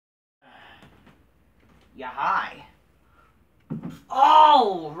Yeah, hi.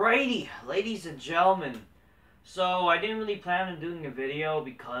 Alrighty, ladies and gentlemen. So, I didn't really plan on doing a video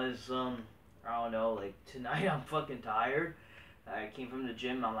because, I don't know, like, tonight I'm fucking tired. I came from the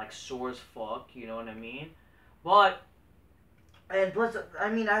gym, I'm like sore as fuck, you know what I mean? But, and plus, I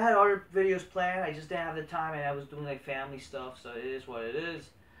mean, I had other videos planned, I just didn't have the time, and I was doing, like, family stuff, so it is what it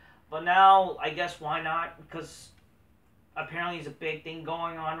is. But now, I guess why not? Because apparently there's a big thing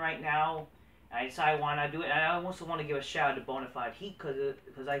going on right now. I decided why not do it. And I also want to give a shout out to Bonafide Heat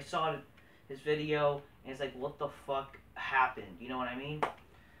because I saw his video and it's like, what the fuck happened? You know what I mean?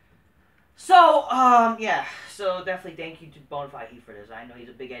 So, yeah. So definitely thank you to Bonafide Heat for this. I know he's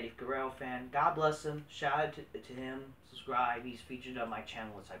a big Eddie Guerrero fan. God bless him. Shout out to him. Subscribe. He's featured on my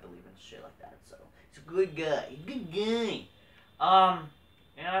channel, I believe, and shit like that. So he's a good guy. Good guy.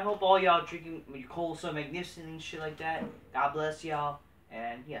 And I hope all y'all drinking your cold so magnificent and shit like that. God bless y'all.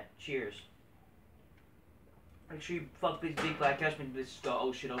 And yeah, cheers. Make sure you fuck big black Dutchman bitches go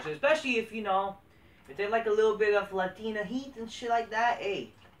oh shit. Especially if you know, if they like a little bit of Latino Heat and shit like that, hey,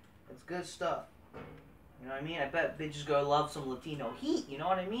 that's good stuff. You know what I mean? I bet bitches gonna love some Latino Heat, you know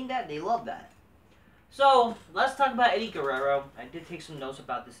what I mean? That they love that. So let's talk about Eddie Guerrero. I did take some notes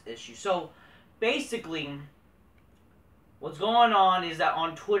about this issue. So basically, what's going on is that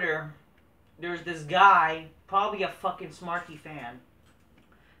on Twitter, there's this guy, probably a fucking Smarky fan,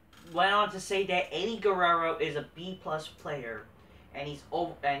 went on to say that Eddie Guerrero is a B+ player, and he's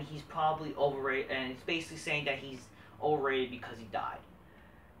probably overrated, and it's basically saying that he's overrated because he died.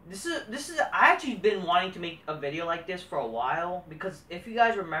 This is I actually been wanting to make a video like this for a while, because if you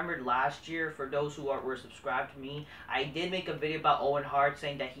guys remembered last year, for those who were subscribed to me, I did make a video about Owen Hart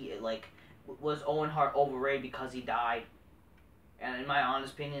saying that he was Owen Hart overrated because he died. And in my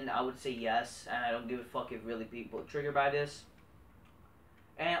honest opinion, I would say yes, and I don't give a fuck if really people are triggered by this.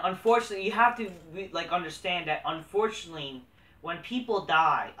 And unfortunately, you have to understand that unfortunately, when people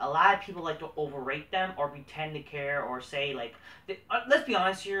die, a lot of people like to overrate them or pretend to care or say let's be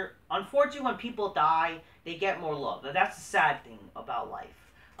honest here. Unfortunately, when people die, they get more love. That's the sad thing about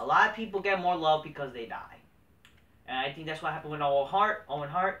life. A lot of people get more love because they die. And I think that's what happened with Owen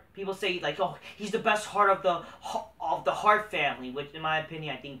Hart. People say oh, he's the best Hart of the Hart family, which in my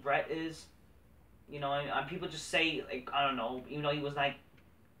opinion, I think Brett is. You know, and people just say I don't know, even though he was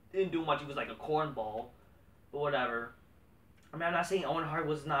didn't do much, he was like a cornball, but whatever. I mean, I'm not saying Owen Hart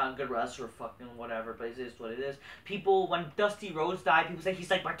was not a good wrestler, fucking whatever, but it is what it is. People, when Dusty Rhodes died, people say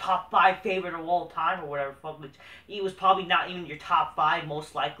he's like my top 5 favorite of all time or whatever, fuck, which he was probably not even your top 5,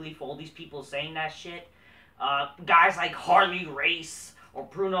 most likely, for all these people saying that shit. Guys like Harley Race or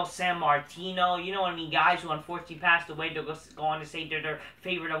Bruno Sammartino, you know what I mean, guys who unfortunately passed away, they'll go on to say they're their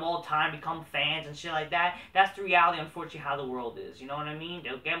favorite of all time, become fans and shit like that. That's the reality, unfortunately, how the world is, you know what I mean?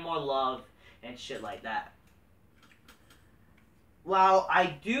 They'll get more love and shit like that. While I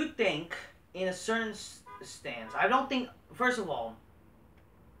do think, in a certain stance, I don't think, first of all,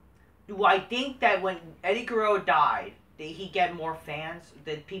 do I think that when Eddie Guerrero died, did he get more fans?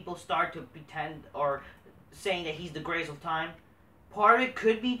 Did people start to pretend or saying that he's the greatest of time? Part of it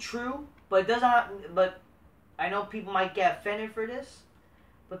could be true, but it does not. But I know people might get offended for this.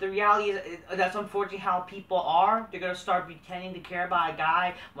 But the reality is that's unfortunately how people are. They're gonna start pretending to care about a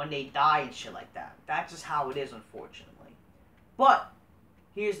guy when they die and shit like that. That's just how it is, unfortunately. But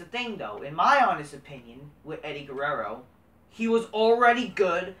here's the thing, though. In my honest opinion, with Eddie Guerrero, he was already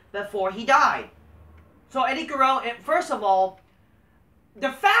good before he died. So Eddie Guerrero, first of all, the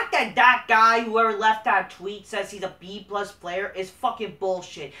fact that that guy, whoever left that tweet, says he's a B+ player is fucking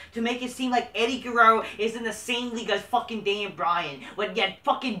bullshit. To make it seem like Eddie Guerrero is in the same league as fucking Daniel Bryan. When yet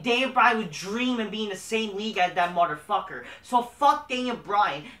fucking Daniel Bryan would dream and be in the same league as that motherfucker. So fuck Daniel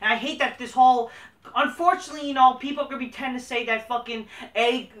Bryan. And I hate that this whole... Unfortunately, you know, people could pretend to say that fucking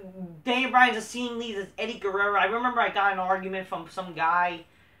Daniel Bryan's the same league as Eddie Guerrero. I remember I got an argument from some guy...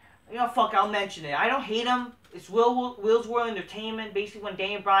 You know, fuck, I'll mention it. I don't hate him. It's Will's World Entertainment. Basically, when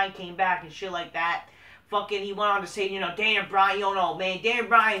Daniel Bryan came back and shit like that, fucking, he went on to say, you know, Daniel Bryan, you know, man, Daniel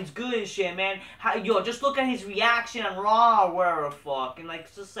Bryan's good and shit, man. Yo, just look at his reaction on Raw or whatever the fuck. And,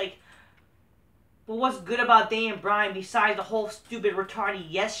 it's just but what's good about Daniel Bryan besides the whole stupid retarded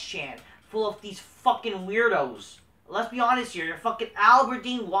yes chant full of these fucking weirdos? Let's be honest here. You're fucking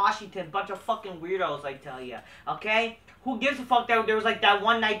Alberdine, Washington, bunch of fucking weirdos, I tell you. Okay? Who gives a fuck that there was that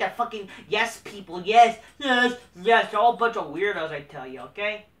one night that fucking yes people, yes, yes, yes, they're all a bunch of weirdos, I tell you,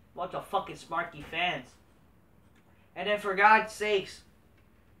 okay? Bunch of fucking smarky fans. And then for God's sakes,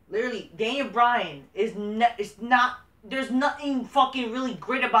 literally, Daniel Bryan is not, there's nothing fucking really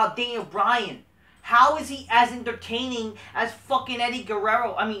great about Daniel Bryan. How is he as entertaining as fucking Eddie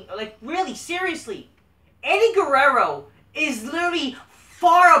Guerrero? I mean, really, seriously. Eddie Guerrero is literally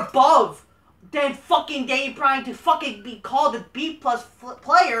far above than fucking Daniel Bryan to fucking be called a B-plus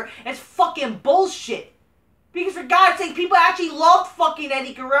player. It's fucking bullshit. Because for God's sake, people actually loved fucking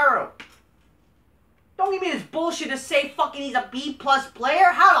Eddie Guerrero. Don't give me this bullshit to say fucking he's a B-plus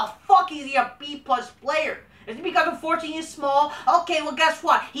player. How the fuck is he a B-plus player? Is it because unfortunately he's small? Okay, well guess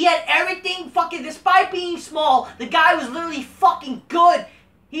what? He had everything fucking, despite being small, the guy was literally fucking good.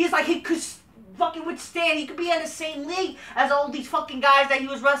 He's like, he could fucking withstand. He could be in the same league as all these fucking guys that he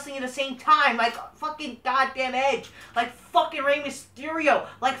was wrestling at the same time. Like fucking goddamn Edge. Like fucking Rey Mysterio.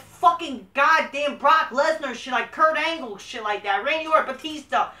 Like fucking goddamn Brock Lesnar shit. Like Kurt Angle shit like that. Randy Orton,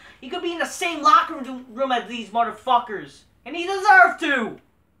 Batista. He could be in the same locker room as these motherfuckers. And he deserved to.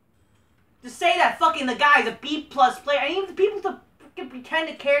 To say that fucking the guy's a B-plus player. And even the people to fucking pretend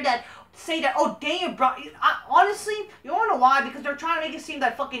to care that say that, oh, Daniel Bryan, honestly, you don't know why, because they're trying to make it seem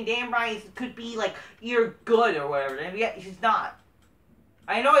that fucking Daniel Bryan could be, like, you're good or whatever, and yet he's not.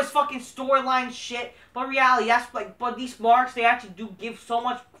 I know it's fucking storyline shit, but in reality, that's, like, but these marks, they actually do give so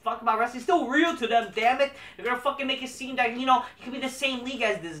much fuck about wrestling. It's still real to them, damn it. They're gonna fucking make it seem that, you know, he could be the same league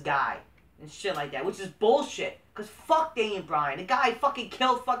as this guy, and shit like that, which is bullshit, because fuck Daniel Bryan. The guy fucking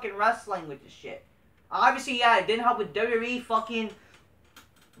killed fucking wrestling with this shit. Obviously, yeah, it didn't help with WWE fucking,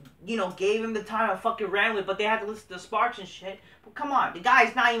 you know, gave him the time to fucking ran with, but they had to listen to Sparks and shit. But come on, the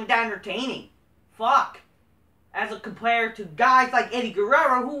guy's not even that entertaining. Fuck. As compared to guys like Eddie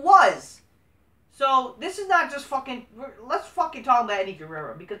Guerrero, who was. So, this is not just fucking, let's fucking talk about Eddie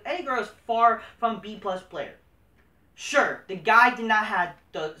Guerrero, because Eddie Guerrero is far from a B-plus player. Sure, the guy did not have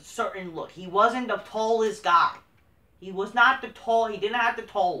the certain look. He wasn't the tallest guy. He was not the tall, he didn't have the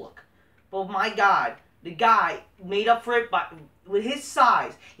tall look. But my God, the guy made up for it by, with his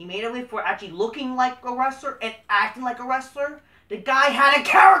size. He made up for actually looking like a wrestler and acting like a wrestler. The guy had a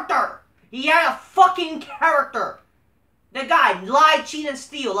character. He had a fucking character. The guy lied, cheat, and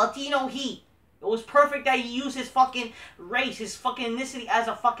steal. Latino Heat. It was perfect that he used his fucking race, his fucking ethnicity as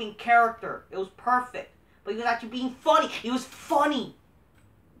a fucking character. It was perfect. But he was actually being funny. He was funny.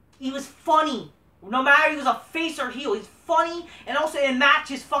 He was funny. No matter if he was a face or heel, he's funny, and also it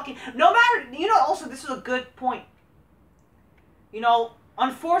matches fucking, no matter, you know, also this is a good point. You know,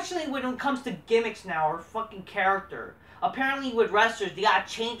 unfortunately when it comes to gimmicks now, or fucking character, apparently with wrestlers, they gotta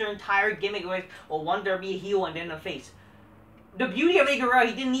change their entire gimmick, like, well, one there be a heel and then a face. The beauty of Eddie Guerrero,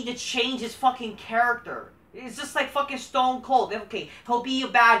 he didn't need to change his fucking character. It's just like fucking Stone Cold. Okay, he'll be a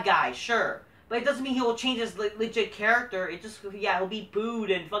bad guy, sure. But it doesn't mean he will change his legit character. It just, yeah, he'll be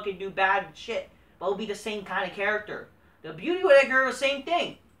booed and fucking do bad shit. But he'll be the same kind of character. The beauty with Eddie Guerrero, same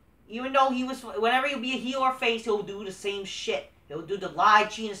thing. Even though he was, whenever he'll be a heel or face, he'll do the same shit. He'll do the lie,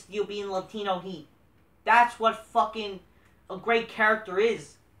 cheat, and steal, being Latino Heat. That's what fucking a great character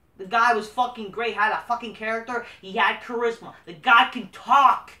is. The guy was fucking great, had a fucking character. He had charisma. The guy can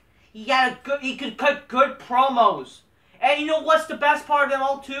talk. He could cut good promos. And you know what's the best part of them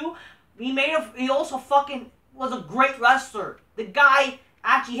all too? He also fucking was a great wrestler. The guy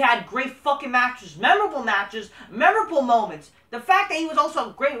actually had great fucking matches, memorable moments. The fact that he was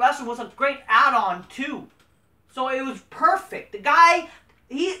also a great wrestler was a great add-on too. So it was perfect. The guy,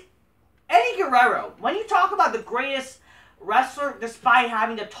 Eddie Guerrero, when you talk about the greatest wrestler, despite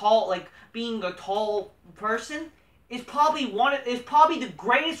having a tall, like being a tall person, is probably the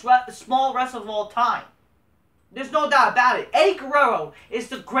greatest small wrestler of all time. There's no doubt about it. Eddie Guerrero is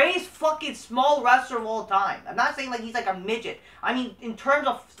the greatest fucking small wrestler of all time. I'm not saying like he's like a midget. I mean, in terms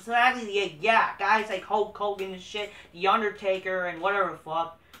of, sadly, yeah, guys like Hulk Hogan and shit, The Undertaker and whatever the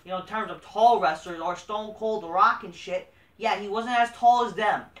fuck, you know, in terms of tall wrestlers, or Stone Cold, The Rock and shit, yeah, he wasn't as tall as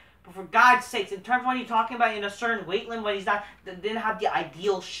them. But for God's sakes, in terms of when you're talking about in a certain weight limit, when he's not, didn't have the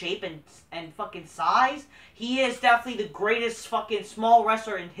ideal shape and fucking size, he is definitely the greatest fucking small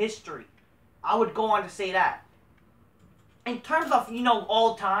wrestler in history. I would go on to say that. In terms of, you know,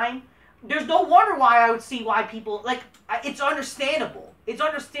 all time, there's no wonder why I would see why people, like, it's understandable. It's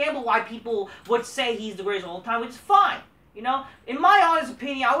understandable why people would say he's the greatest of all time, which is fine. You know, in my honest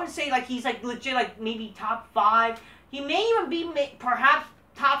opinion, I wouldn't say, like, he's, like, legit, like, maybe top 5. He may even be, perhaps,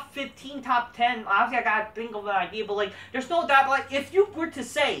 top 15, top 10. Obviously, I gotta think of an idea, but, like, there's no doubt, like, if you were to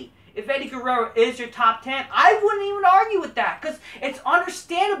say, if Eddie Guerrero is your top 10, I wouldn't even argue with that, because it's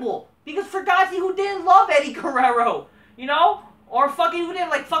understandable. Because, for God's sake, who didn't love Eddie Guerrero? You know? Or fucking, who didn't,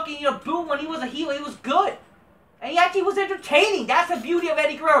 like, fucking, you know, boom, when he was a heel, he was good. And he actually was entertaining. That's the beauty of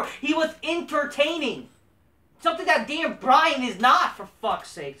Eddie Guerrero. He was entertaining. Something that Daniel Bryan is not, for fuck's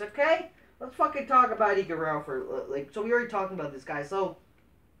sakes, okay? Let's fucking talk about Eddie Guerrero for, like, so we already talking about this guy, so,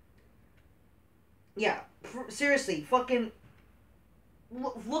 yeah, seriously, fucking,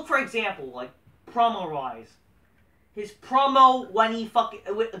 look for example, like, promo-wise. His promo when he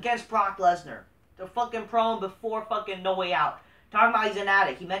against Brock Lesnar. The fucking promo before fucking No Way Out. Talking about he's an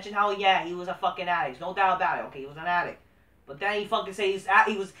addict. He mentioned how, yeah, he was a fucking addict. No doubt about it. Okay, he was an addict. But then he fucking said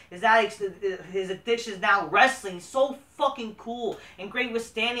his addiction is now wrestling. He's so fucking cool. And great with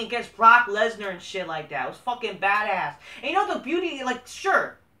standing against Brock Lesnar and shit like that. It was fucking badass. And you know the beauty, like,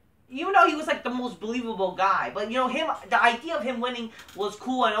 sure. Even though he was like the most believable guy. But you know, the idea of him winning was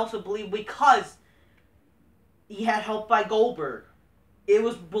cool and also believable because he had help by Goldberg. It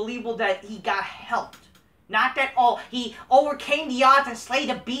was believable that he got helped. Not that, oh, he overcame the odds and slayed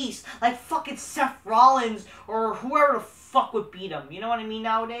the beast like fucking Seth Rollins or whoever the fuck would beat him. You know what I mean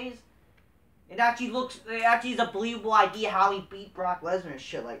nowadays? It actually is a believable idea how he beat Brock Lesnar and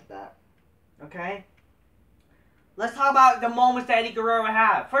shit like that. Okay? Let's talk about the moments that Eddie Guerrero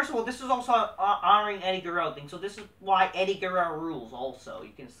had. First of all, this is also an honoring Eddie Guerrero thing. So this is why Eddie Guerrero rules also,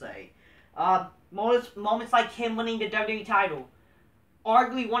 you can say. Moments like him winning the WWE title.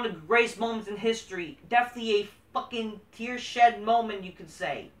 Arguably one of the greatest moments in history. Definitely a fucking tear-shed moment, you could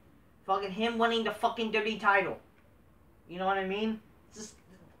say. Fucking him winning the fucking WWE title. You know what I mean? Just,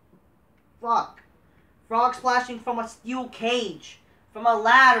 fuck. Frog splashing from a steel cage. From a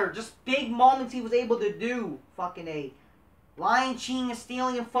ladder. Just big moments he was able to do. Fucking A. Lying, cheating, and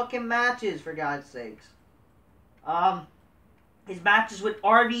stealing in fucking matches, for God's sakes. His matches with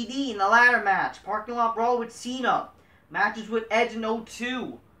RVD in the ladder match. Parking lot brawl with Cena. Matches with Edge in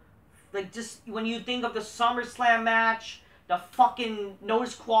 02. Like, just when you think of the SummerSlam match, the fucking no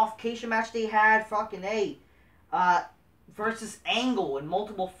disqualification match they had, fucking A. Versus Angle in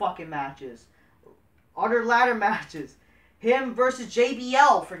multiple fucking matches. Other ladder matches. Him versus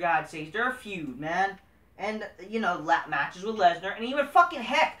JBL, for God's sakes. Their feud, man. And, you know, matches with Lesnar. And even fucking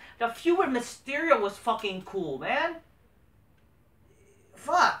heck, the feud with Mysterio was fucking cool, man.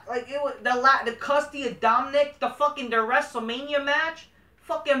 Fuck, like it was the custody of Dominic, the WrestleMania match,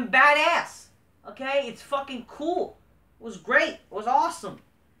 fucking badass. Okay, it's fucking cool. It was great. It was awesome.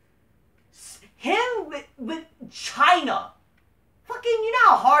 Him with China. Fucking, you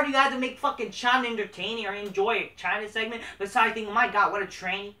know how hard you had to make fucking China entertaining or enjoy a China segment. Besides thinking, oh my God, what a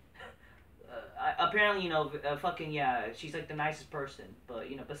tranny. Apparently, you know, fucking, yeah, she's like the nicest person.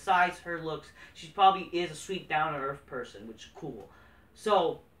 But, you know, besides her looks, she probably is a sweet down-to-earth person, which is cool.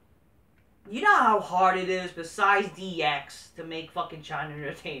 So, you know how hard it is, besides DX, to make fucking China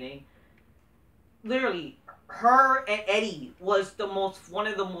entertaining. Literally, her and Eddie was one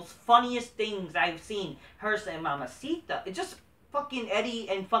of the most funniest things I've seen. Her saying Mamacita. It just fucking Eddie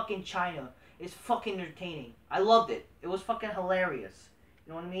and fucking China is fucking entertaining. I loved it. It was fucking hilarious.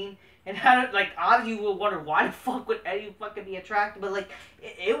 You know what I mean? And like, obviously you will wonder why the fuck would Eddie fucking be attractive, but like,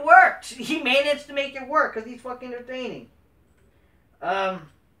 it worked. He managed to make it work because he's fucking entertaining.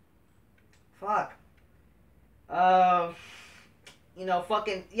 Fuck. You know,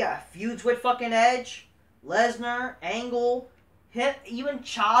 fucking, yeah, feuds with fucking Edge, Lesnar, Angle, him, even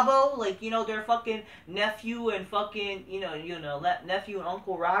Chavo, like, you know, their fucking nephew and fucking, nephew and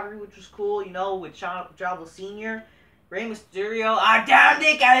uncle rivalry, which was cool, you know, with Chavo Sr., Rey Mysterio,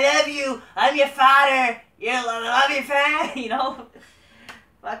 Dominic, I love you, I'm your father, I love you, fan, you know.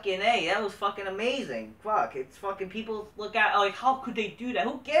 Fucking A, that was fucking amazing. Fuck, it's fucking, people look at, like, how could they do that?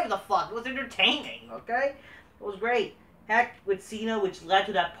 Who gives a fuck? It was entertaining, okay? It was great. Heck, with Cena, which led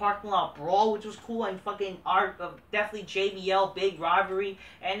to that parking lot brawl, which was cool, and fucking definitely JBL, big rivalry,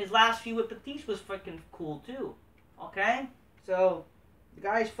 and his last feud with Batista was fucking cool, too. Okay? So, the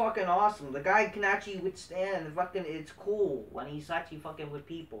guy's fucking awesome. The guy can actually withstand, and fucking, it's cool when he's actually fucking with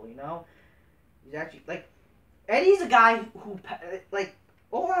people, you know? He's actually, like, Eddie's a guy who like,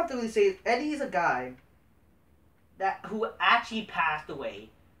 all I have to really say is Eddie's a guy who actually passed away,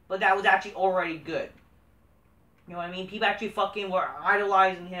 but that was actually already good. You know what I mean? People actually fucking were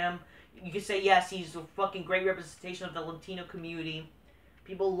idolizing him. You could say, yes, he's a fucking great representation of the Latino community.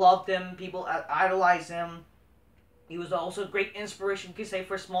 People loved him. People idolized him. He was also a great inspiration, you could say,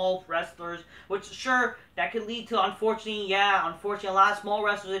 for small wrestlers. Which, sure, that could lead to, unfortunately, a lot of small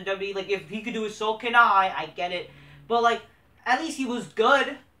wrestlers in WWE. Like, if he could do it, so can I. I get it. But, like, at least he was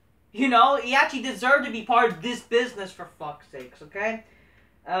good. You know? He actually deserved to be part of this business, for fuck's sakes, okay?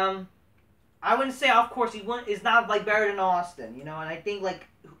 I wouldn't say, of course, is not, like, better than Austin, you know? And I think, like,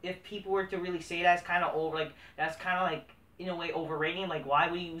 if people were to really say that, it's kind of over, like, that's kind of, like, in a way, overrating. Like,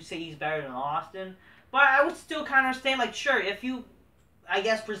 why would you say he's better than Austin? But I would still kind of understand, like, sure, if you, I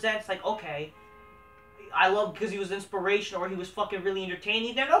guess, presents, like, okay, I love because he was inspirational or he was fucking really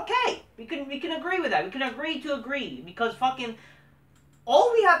entertaining, then okay, we can agree with that. We can agree to agree, because fucking,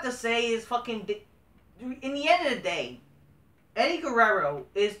 all we have to say is fucking, in the end of the day, Eddie Guerrero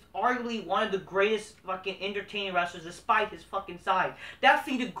is arguably one of the greatest fucking entertaining wrestlers despite his fucking size.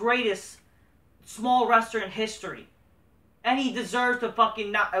 Definitely the greatest small wrestler in history. And he deserves to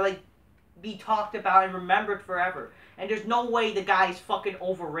fucking not, like, be talked about and remembered forever. And there's no way the guy is fucking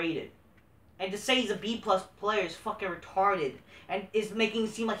overrated. And to say he's a B-plus player is fucking retarded. And is making it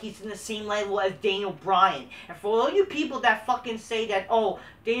seem like he's in the same level as Daniel Bryan. And for all you people that fucking say that, oh,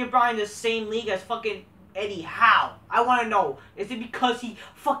 Daniel Bryan is the same league as fucking Eddie, how? I want to know. Is it because he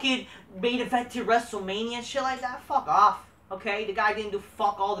fucking made event to WrestleMania and shit like that? Fuck off. Okay, the guy didn't do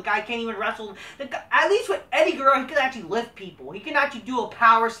fuck all. The guy can't even wrestle. At least with Eddie Guerrero, he can actually lift people. He can actually do a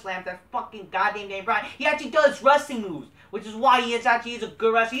power slam. That fucking goddamn Daniel Bryan. He actually does wrestling moves, which is why he is actually a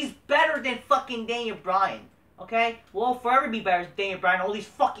good wrestler. He's better than fucking Daniel Bryan. Okay, we'll forever be better than Daniel Bryan. All these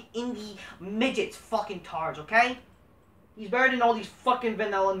fucking indie midgets, fucking tards. Okay, he's better than all these fucking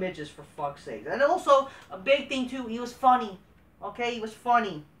vanilla midgets, for fuck's sake. And also a big thing too. He was funny. Okay, he was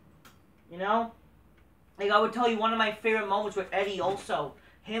funny. You know. Like, I would tell you one of my favorite moments with Eddie also.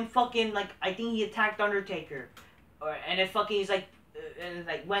 Him fucking, like, I think he attacked Undertaker. And then fucking, he's like,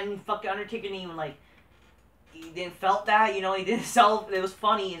 when fucking Undertaker didn't even, like, he didn't felt that, you know, he didn't sell, it was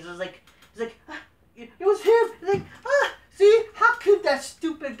funny. It was like, it was him. He's like, see, how could that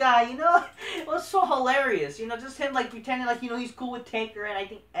stupid guy, you know? It was so hilarious, you know, just him, like, pretending like, you know, he's cool with Taker and I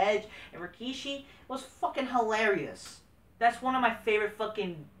think Edge and Rikishi. It was fucking hilarious. That's one of my favorite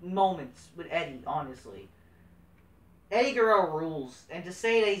fucking moments with Eddie, honestly. Eddie Guerrero rules. And to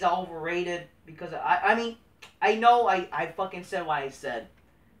say that he's overrated, because I mean, I know I fucking said what I said.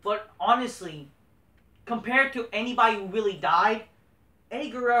 But honestly, compared to anybody who really died,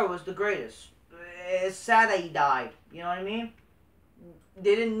 Eddie Guerrero was the greatest. It's sad that he died. You know what I mean?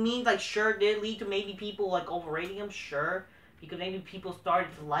 Didn't mean, like, sure, did lead to maybe people, like, overrating him, sure. Because maybe people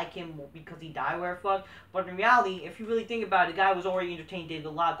started to like him because he died where the fuck. But in reality, if you really think about it, the guy was already entertained, did a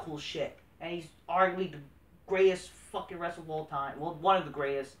lot of cool shit. And he's arguably the greatest fucking wrestler of all time. Well, one of the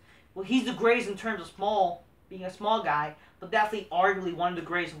greatest. Well, he's the greatest in terms of small, being a small guy. But definitely, arguably, one of the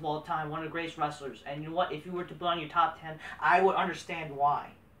greatest of all time. One of the greatest wrestlers. And you know what? If you were to put on your top 10, I would understand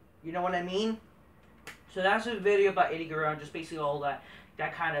why. You know what I mean? So that's a video about Eddie Guerrero. Just basically all that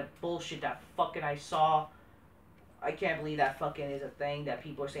kind of bullshit that fucking I saw. I can't believe that fucking is a thing that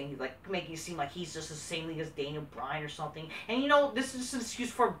people are saying he's like making it seem like he's just the same league as Daniel Bryan or something. And you know, this is an excuse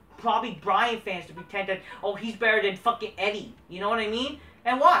for probably Bryan fans to pretend that, oh, he's better than fucking Eddie. You know what I mean?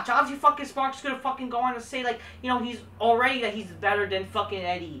 And watch, obviously fucking Sparks gonna fucking go on and say like, you know, he's already that he's better than fucking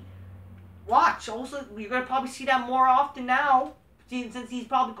Eddie. Watch, also you're gonna probably see that more often now, since he's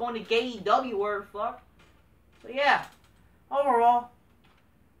probably going to AEW or fuck. So yeah, overall,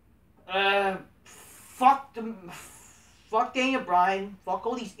 fuck Daniel Bryan, fuck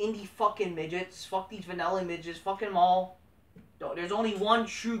all these indie fucking midgets, fuck these vanilla midgets, fuck them all. There's only one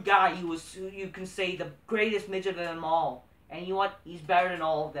true guy who you can say the greatest midget of them all. And you know what? He's better than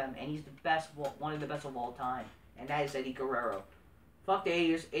all of them, and he's the best, one of the best of all time. And that is Eddie Guerrero. Fuck the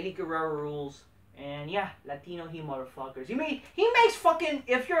haters, Eddie Guerrero rules. And yeah, Latino Heat motherfuckers. He makes fucking,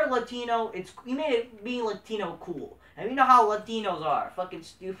 if you're a Latino, he made it being Latino cool. And you know how Latinos are. Fucking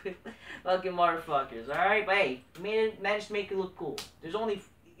stupid fucking motherfuckers, alright? But hey, he managed to make it look cool.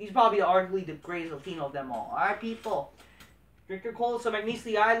 He's probably arguably the greatest Latino of them all. Alright, people? Drink your cola, some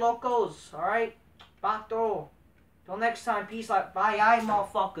magnesli ay locos. Alright? Bato. Till next time, peace out. Bye,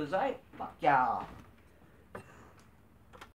 motherfuckers, alright? Fuck y'all.